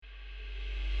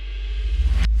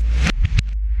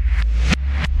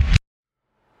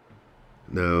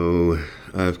Now,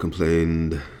 I've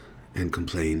complained and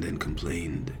complained and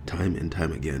complained time and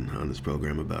time again on this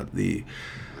program about The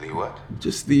what?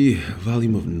 just the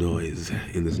volume of noise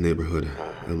in this neighborhood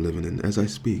I'm living in. As I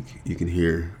speak, you can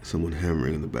hear someone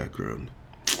hammering in the background.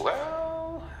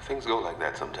 Well, things go like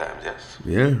that sometimes, yes.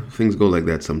 Yeah, things go like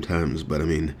that sometimes, but I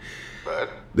mean, But,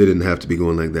 they didn't have to be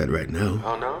going like that right now.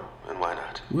 oh no? And why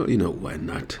not? Well, why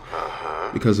not?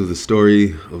 Uh-huh. Because of the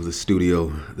story of the studio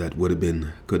that would have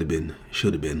been, could have been,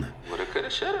 should have been, Woulda, coulda,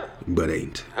 shoulda. but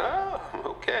ain't. Oh,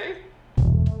 okay.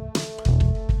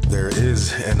 There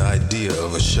is an idea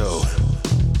of a show,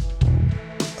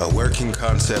 a working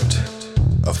concept,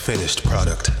 a finished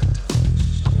product.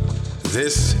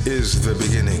 This is the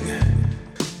beginning,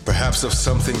 perhaps of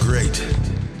something great.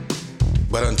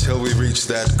 But until we reach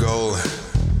that goal,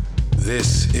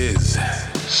 this is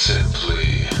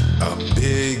simply a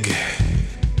big,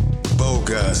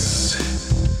 bogus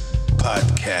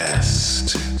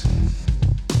podcast.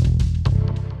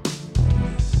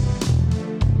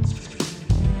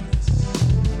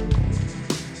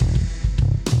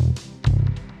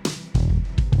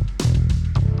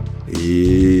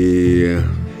 Yeah.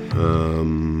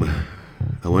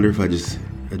 I wonder if I just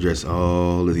address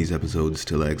all of these episodes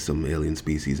to like some alien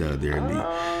species out there in the.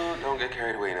 Oh, don't get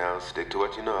carried away now. Stick to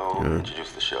what you know.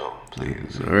 Introduce the show,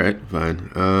 please. All right,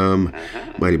 fine.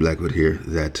 Mighty Blackwood here.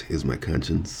 That is my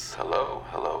conscience. Hello,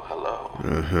 hello,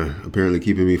 hello. Apparently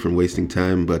keeping me from wasting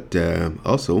time, but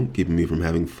also keeping me from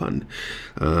having fun,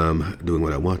 doing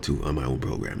what I want to on my own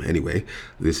program. Anyway,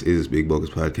 this is Big Bogus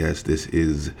Podcast. This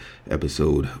is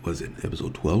episode, was it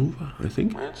episode 12, I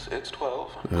think? It's 12.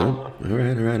 All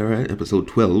right. Episode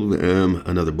 12,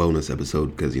 another bonus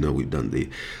episode because, we've done the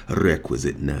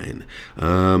requisite 9.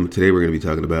 Today we're going to be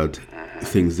talking about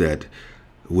things that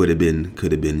would have been,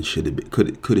 could have been, should have been,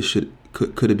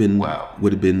 could have been, Wow.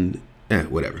 would have been,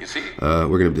 whatever. You see,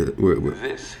 We're going to,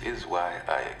 this is why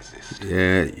I exist.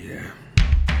 yeah.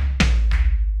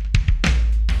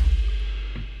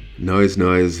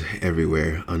 Noise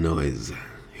everywhere, a noise.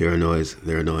 Here a noise,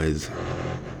 there a noise.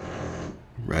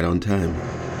 Right on time.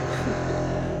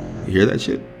 You hear that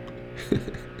shit?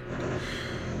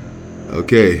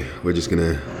 Okay, we're just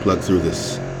gonna plug through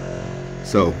this.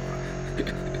 So,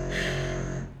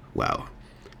 wow.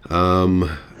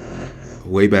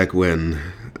 Way back when,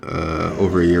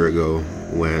 over a year ago,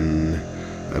 when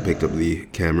I picked up the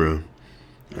camera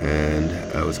and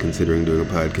I was considering doing a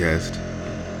podcast,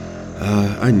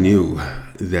 I knew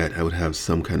that I would have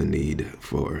some kind of need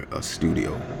for a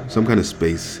studio, some kind of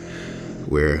space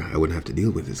where I wouldn't have to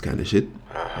deal with this kind of shit.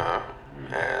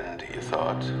 And you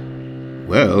thought?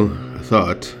 Well, I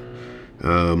thought,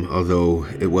 although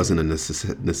it wasn't a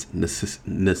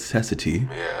necessity,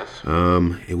 Yes.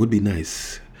 it would be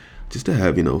nice just to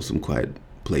have, some quiet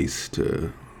place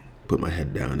to put my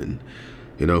head down and,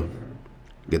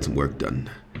 get some work done,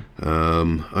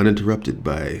 uninterrupted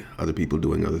by other people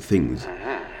doing other things.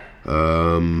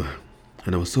 And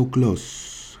I was so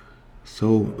close,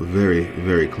 so very,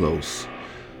 very close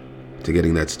to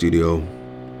getting that studio.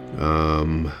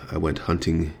 I went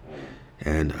hunting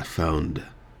and I found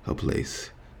a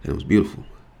place and it was beautiful.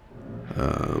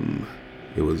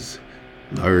 It was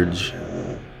large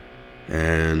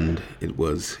and it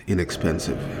was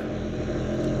inexpensive.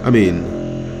 I mean,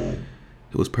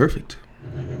 it was perfect.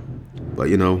 But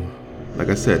like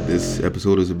I said, this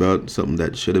episode is about something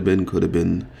that should have been, could have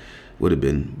been, would have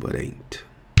been, but ain't.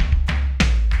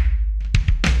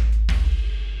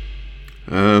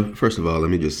 First of all, let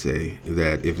me just say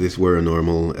that if this were a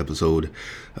normal episode,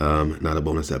 not a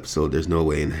bonus episode, there's no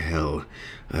way in hell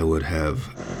I would have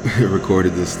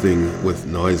recorded this thing with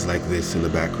noise like this in the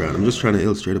background. I'm just trying to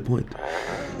illustrate a point.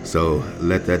 So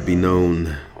let that be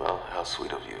known. Well, how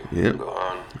sweet of you. Yeah. Go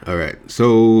on. All right,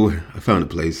 so I found a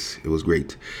place. It was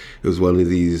great. It was one of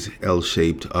these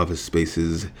L-shaped office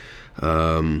spaces.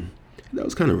 That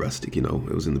was kind of rustic, It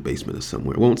was in the basement of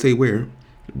somewhere. I won't say where,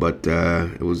 but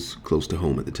it was close to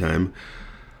home at the time.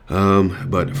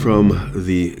 But from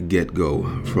the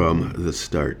get-go, from the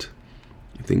start,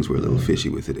 things were a little fishy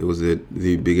with it. It was at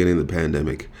the beginning of the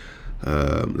pandemic,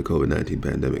 the COVID-19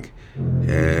 pandemic.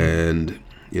 And,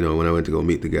 when I went to go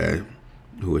meet the guy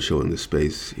who was showing this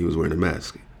space, he was wearing a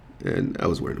mask. And I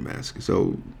was wearing a mask.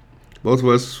 So both of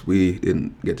us, we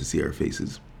didn't get to see our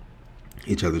faces,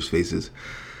 each other's faces,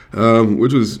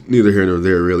 which was neither here nor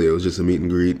there, really. It was just a meet and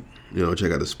greet,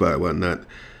 check out the spot, whatnot.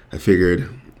 I figured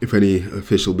if any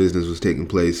official business was taking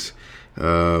place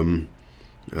in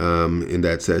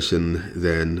that session,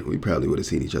 then we probably would have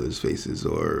seen each other's faces,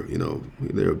 or,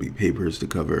 there would be papers to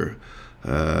cover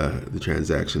the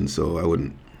transaction, so I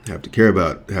wouldn't have to care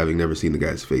about having never seen the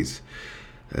guy's face.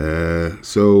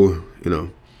 So,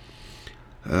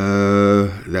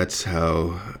 that's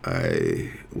how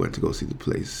I went to go see the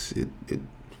place. It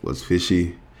was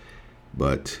fishy,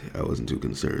 but I wasn't too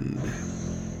concerned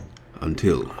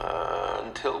until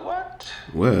what?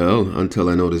 Well, until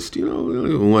I noticed,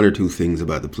 one or two things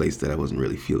about the place that I wasn't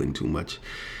really feeling too much.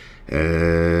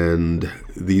 And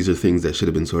these are things that should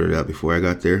have been sorted out before I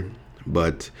got there.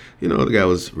 But, the guy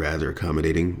was rather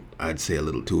accommodating. I'd say a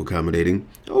little too accommodating.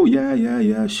 Oh,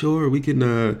 yeah, sure. We can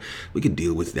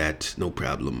deal with that. No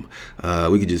problem.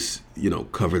 We could just,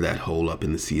 cover that hole up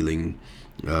in the ceiling.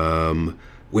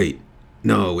 Wait,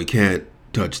 no, we can't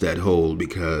touch that hole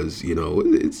because,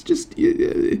 it's just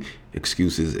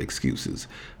excuses.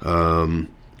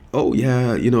 Oh,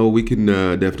 yeah, we can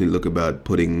definitely look about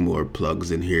putting more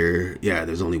plugs in here. Yeah,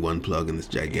 there's only one plug in this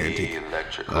gigantic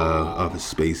office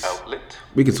space. Outlet.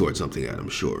 We can sort something out, I'm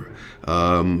sure.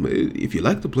 If you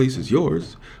like the place, it's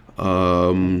yours.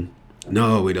 No,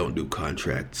 we don't do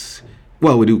contracts.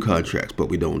 Well, we do contracts, but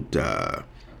we don't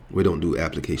do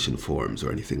application forms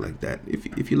or anything like that.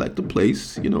 If you like the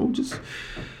place, just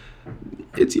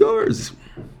it's yours.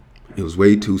 It was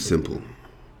way too simple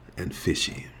and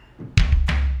fishy.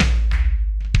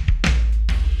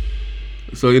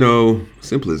 So,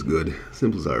 simple is good.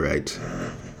 Simple's all right.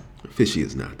 Fishy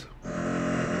is not.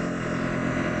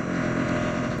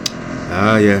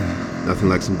 Yeah. Nothing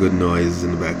like some good noise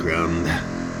in the background.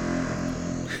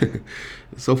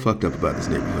 It's so fucked up about this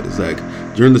neighborhood. It's like,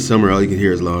 during the summer, all you can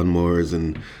hear is lawnmowers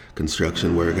and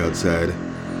construction work outside.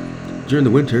 During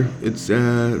the winter, it's,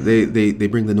 they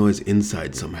bring the noise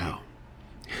inside somehow.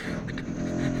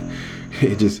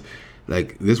 It just,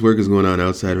 like, this work is going on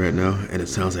outside right now, and it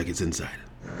sounds like it's inside.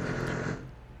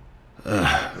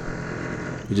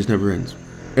 It just never ends.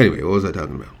 Anyway, what was I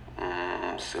talking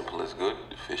about? Simple is good,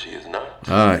 fishy is not.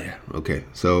 Yeah. Okay.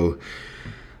 So,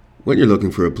 when you're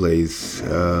looking for a place,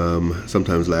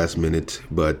 sometimes last minute,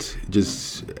 but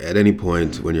just at any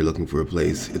point when you're looking for a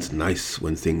place, it's nice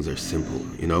when things are simple,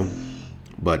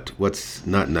 But what's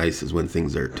not nice is when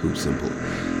things are too simple.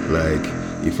 Like,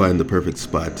 you find the perfect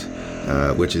spot,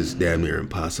 which is damn near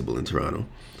impossible in Toronto.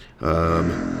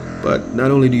 But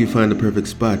not only do you find the perfect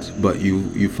spot, but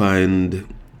you find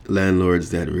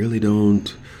landlords that really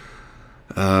don't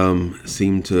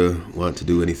seem to want to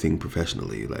do anything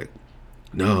professionally. Like,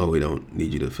 no, we don't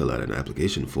need you to fill out an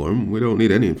application form. We don't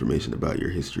need any information about your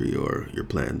history or your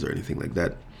plans or anything like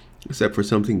that, except for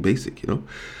something basic,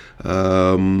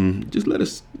 Just let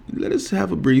us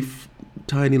have a brief,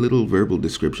 tiny little verbal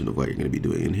description of what you're going to be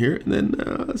doing in here, and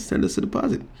then send us a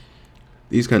deposit.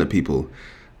 These kind of people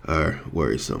are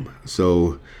worrisome.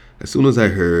 So as soon as I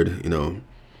heard,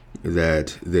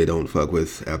 that they don't fuck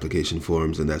with application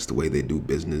forms and that's the way they do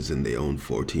business and they own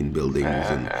 14 buildings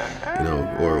and,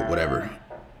 or whatever.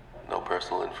 No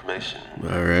personal information.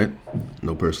 All right.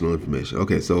 No personal information.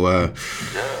 Okay, so,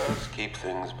 just keep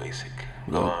things basic.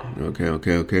 Go on.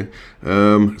 Okay.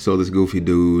 So this goofy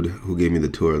dude who gave me the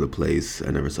tour of the place,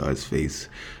 I never saw his face.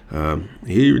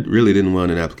 He really didn't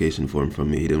want an application form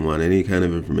from me. He didn't want any kind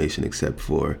of information except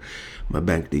for my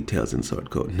bank details and sort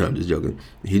code. No, I'm just joking.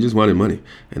 He just wanted money,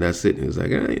 and that's it. He was like,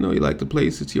 you like the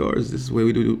place, it's yours. This is the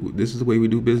way we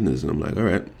do business. And I'm like, all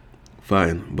right,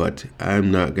 fine, but I'm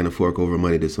not gonna fork over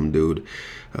money to some dude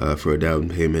for a down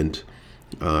payment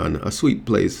on a sweet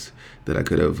place that I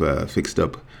could have fixed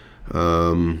up.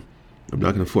 I'm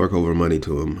not gonna fork over money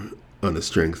to him on the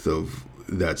strength of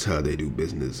that's how they do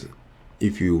business.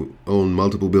 If you own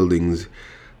multiple buildings,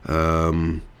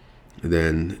 then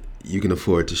you can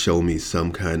afford to show me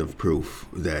some kind of proof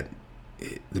that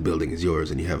the building is yours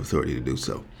and you have authority to do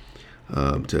so,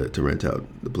 to rent out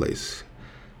the place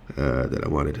that I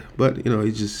wanted. But,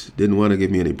 he just didn't want to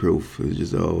give me any proof. It was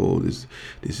just,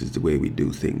 this is the way we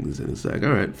do things. And it's like,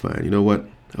 all right, fine. You know what?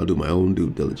 I'll do my own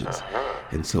due diligence.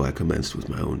 And so I commenced with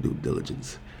my own due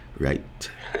diligence. Right.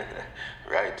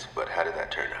 Right, but how did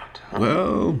that turn out?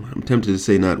 Well, I'm tempted to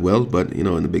say not well, but, in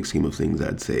the big scheme of things,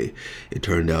 I'd say it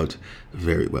turned out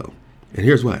very well. And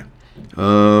here's why.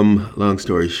 Long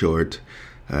story short,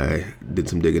 I did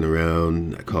some digging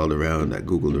around, I called around, I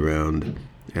Googled around,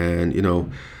 and,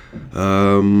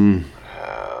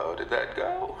 how did that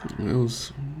go? It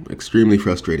was extremely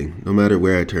frustrating. No matter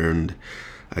where I turned,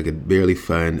 I could barely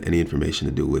find any information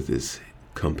to do with this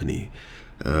company.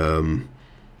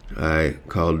 I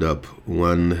called up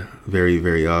one very,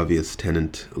 very obvious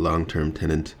tenant, long-term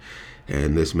tenant,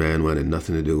 and this man wanted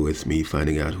nothing to do with me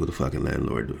finding out who the fucking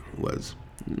landlord was.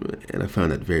 And I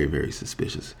found that very, very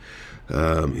suspicious.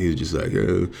 He was just like,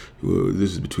 well,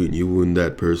 this is between you and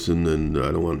that person, and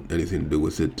I don't want anything to do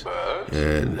with it. But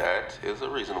And that is a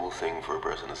reasonable thing for a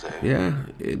person to say. yeah,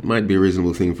 it might be a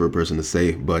reasonable thing for a person to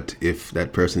say, but if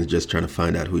that person is just trying to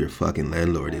find out who your fucking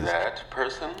landlord is, That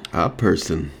person? a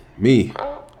person, me,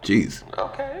 Oh, jeez,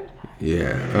 okay.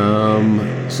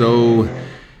 yeah. So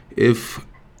if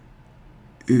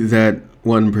that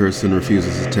one person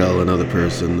refuses to tell another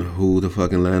person who the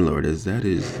fucking landlord is, that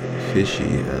is fishy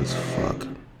as fuck.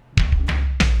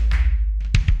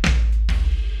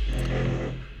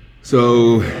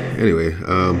 So, anyway,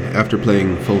 after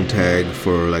playing phone tag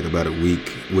for like about a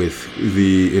week with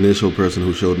the initial person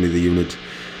who showed me the unit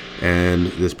and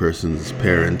this person's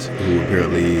parent, who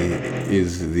apparently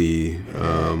is the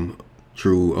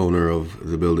true owner of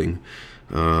the building,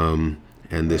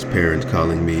 and this parent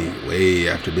calling me way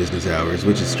after business hours,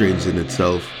 which is strange in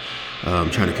itself,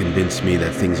 trying to convince me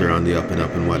that things are on the up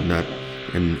and whatnot.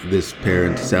 And this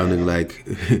parent sounding like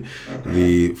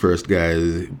the first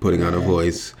guy putting on a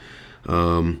voice,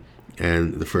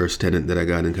 and the first tenant that I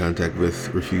got in contact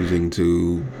with refusing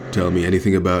to tell me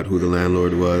anything about who the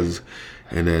landlord was,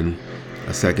 and then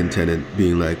a second tenant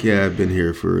being like, yeah, I've been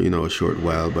here for, a short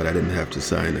while, but I didn't have to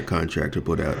sign a contract or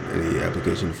put out any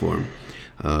application form.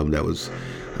 That was,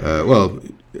 well,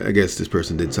 I guess this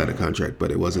person did sign a contract, but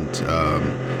it wasn't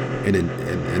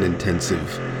an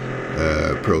intensive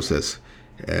process,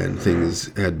 and things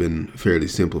had been fairly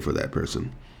simple for that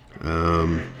person.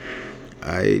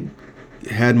 I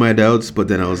had my doubts, but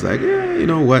then I was like, yeah, you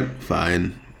know what?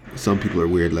 Fine. Some people are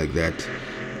weird like that.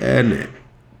 And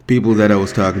people that I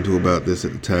was talking to about this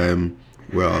at the time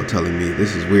were all telling me,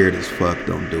 this is weird as fuck,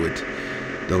 don't do it.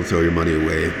 Don't throw your money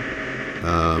away.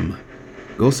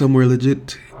 Go somewhere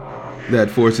legit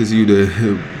that forces you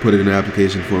to put in an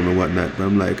application form and whatnot. But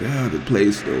I'm like, the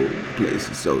place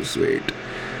is so sweet.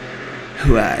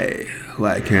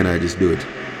 Why can't I just do it?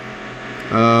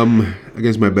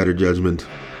 Against my better judgment,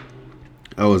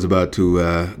 I was about to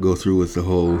go through with the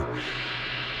whole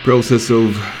process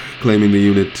of claiming the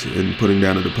unit and putting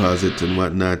down a deposit and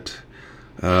whatnot.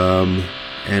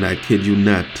 And I kid you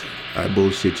not, I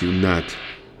bullshit you not,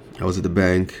 I was at the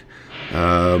bank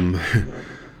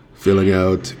filling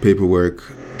out paperwork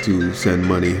to send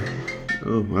money.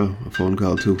 Oh, wow, a phone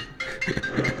call too.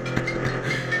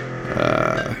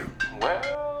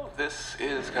 Well, this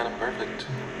is kind of perfect.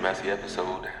 Messy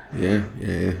episode. Yeah.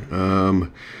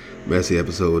 Messy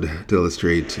episode to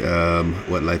illustrate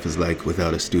what life is like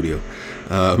without a studio.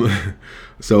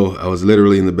 So I was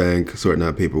literally in the bank sorting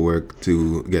out paperwork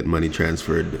to get money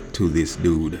transferred to this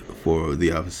dude for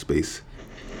the office space,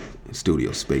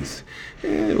 studio space.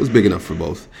 It was big enough for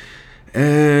both.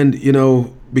 And,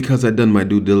 because I'd done my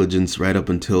due diligence right up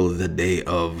until the day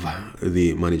of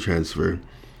the money transfer,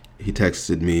 he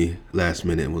texted me last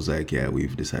minute and was like, yeah,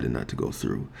 we've decided not to go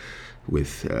through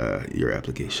with your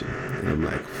application. And I'm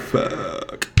like,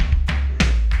 fuck.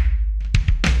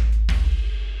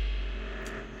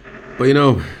 But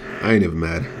I ain't even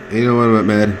mad. And you know why I'm not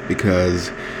mad?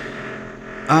 Because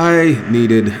I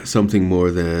needed something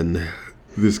more than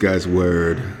this guy's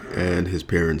word and his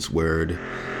parents' word.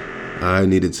 I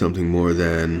needed something more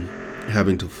than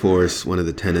having to force one of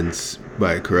the tenants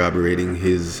by corroborating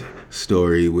his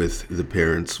story with the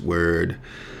parents' word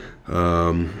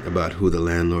about who the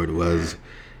landlord was.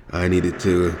 I needed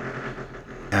to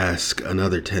ask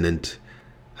another tenant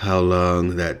how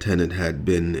long that tenant had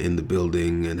been in the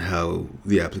building and how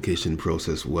the application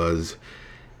process was.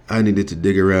 I needed to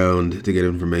dig around to get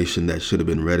information that should have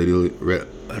been readily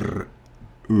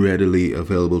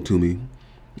available to me.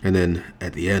 And then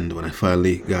at the end, when I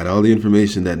finally got all the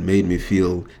information that made me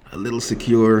feel a little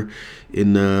secure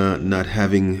in not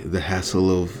having the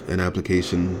hassle of an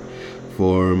application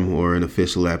form or an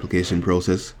official application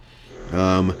process,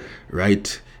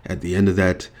 right at the end of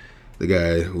that, the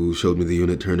guy who showed me the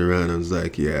unit turned around and was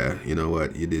like, yeah, you know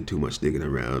what, you did too much digging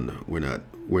around. We're not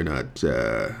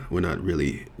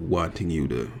really wanting you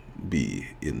to be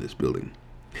in this building.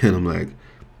 And I'm like,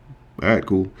 all right,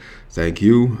 cool. Thank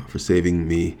you for saving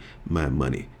me my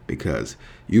money, because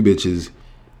you bitches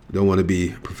don't want to be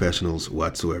professionals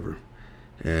whatsoever.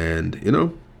 And,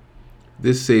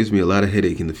 this saves me a lot of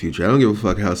headache in the future. I don't give a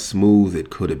fuck how smooth it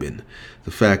could have been.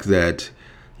 The fact that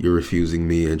you're refusing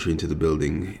me entry into the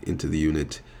building, into the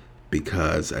unit,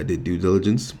 because I did due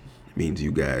diligence means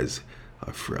you guys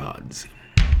are frauds.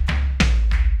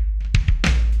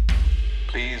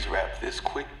 Please wrap this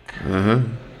quick.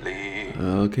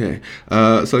 Okay.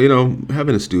 So,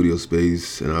 having a studio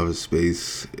space, an office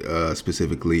space,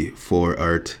 specifically for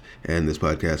art and this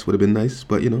podcast would have been nice,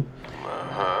 but,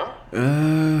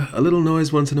 A little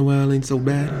noise once in a while ain't so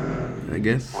bad, I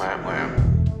guess. Wham,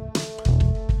 wham.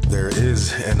 There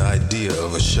is an idea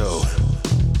of a show,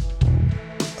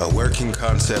 a working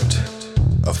concept,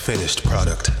 a finished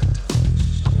product.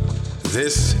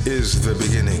 This is the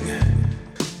beginning,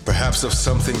 perhaps of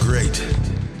something great.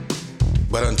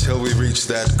 But until we reach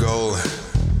that goal,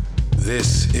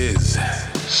 this is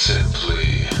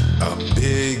simply a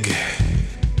big,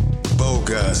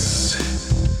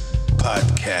 bogus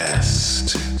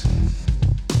podcast.